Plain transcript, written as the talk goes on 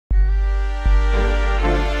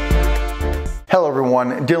Hello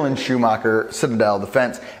everyone, Dylan Schumacher, Citadel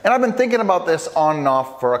Defense, and I've been thinking about this on and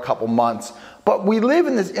off for a couple months, but we live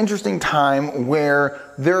in this interesting time where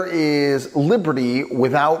there is liberty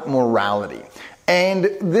without morality. And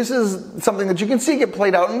this is something that you can see get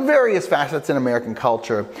played out in various facets in American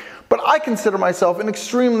culture, but I consider myself an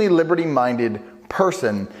extremely liberty-minded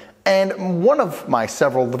person. And one of my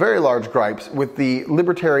several very large gripes with the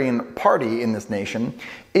Libertarian Party in this nation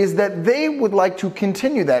is that they would like to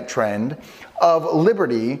continue that trend of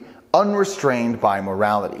liberty unrestrained by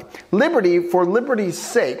morality. Liberty for liberty's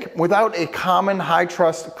sake, without a common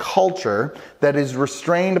high-trust culture that is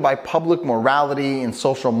restrained by public morality and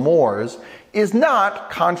social mores, is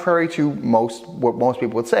not, contrary to what most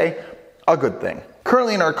people would say, a good thing.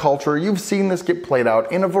 Currently in our culture, you've seen this get played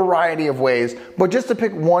out in a variety of ways, but just to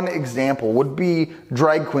pick one example would be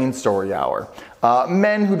drag queen story hour.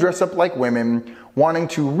 Men who dress up like women wanting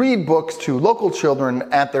to read books to local children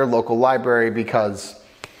at their local library because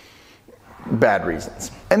bad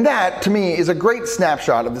reasons. And that, to me, is a great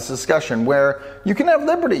snapshot of this discussion where you can have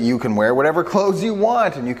liberty. You can wear whatever clothes you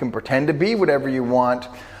want and you can pretend to be whatever you want,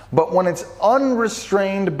 but when it's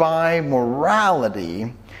unrestrained by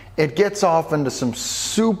morality, it gets off into some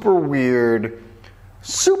super weird,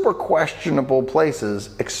 super questionable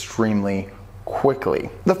places extremely quickly.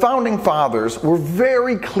 The Founding Fathers were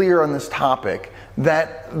very clear on this topic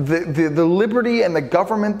that the liberty and the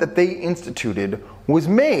government that they instituted was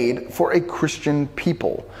made for a Christian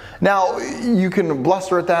people. Now, you can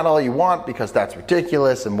bluster at that all you want because that's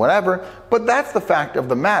ridiculous and whatever, but that's the fact of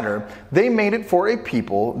the matter. They made it for a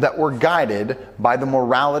people that were guided by the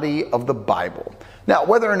morality of the Bible. Now,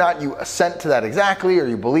 whether or not you assent to that exactly or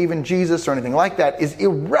you believe in Jesus or anything like that is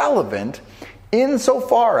irrelevant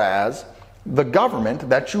insofar as the government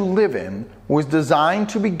that you live in was designed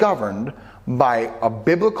to be governed by a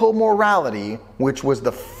biblical morality, which was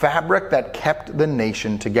the fabric that kept the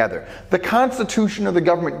nation together. The Constitution of the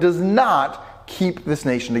government does not keep this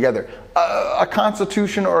nation together. A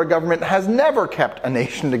constitution or a government has never kept a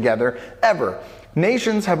nation together, ever.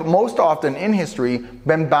 Nations have most often in history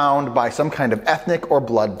been bound by some kind of ethnic or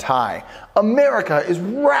blood tie. America is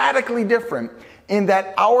radically different in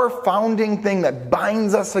that our founding thing that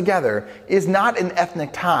binds us together is not an ethnic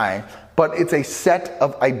tie, but it's a set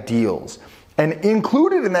of ideals. And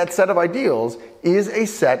included in that set of ideals is a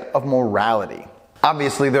set of morality.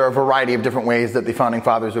 Obviously, there are a variety of different ways that the Founding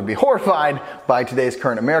Fathers would be horrified by today's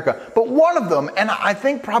current America, but one of them, and I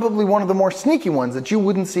think probably one of the more sneaky ones that you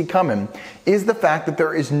wouldn't see coming, is the fact that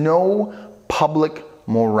there is no public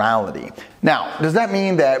morality. Now, does that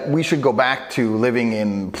mean that we should go back to living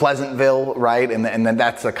in Pleasantville, right? And then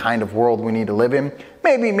that's the kind of world we need to live in?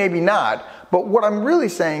 Maybe, maybe not. But what I'm really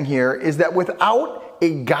saying here is that without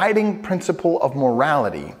a guiding principle of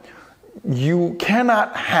morality, you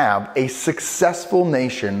cannot have a successful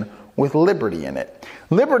nation with liberty in it.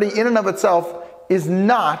 Liberty in and of itself is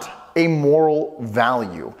not a moral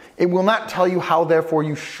value. It will not tell you how, therefore,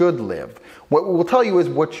 you should live. What it will tell you is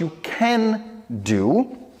what you can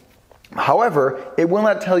do. However, it will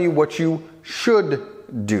not tell you what you should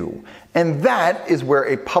do. And that is where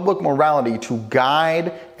a public morality to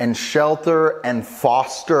guide and shelter and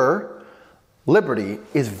foster liberty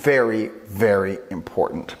is very, very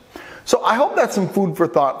important. So I hope that's some food for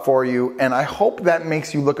thought for you, and I hope that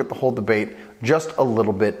makes you look at the whole debate just a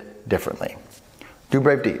little bit differently. Do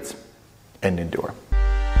brave deeds and endure.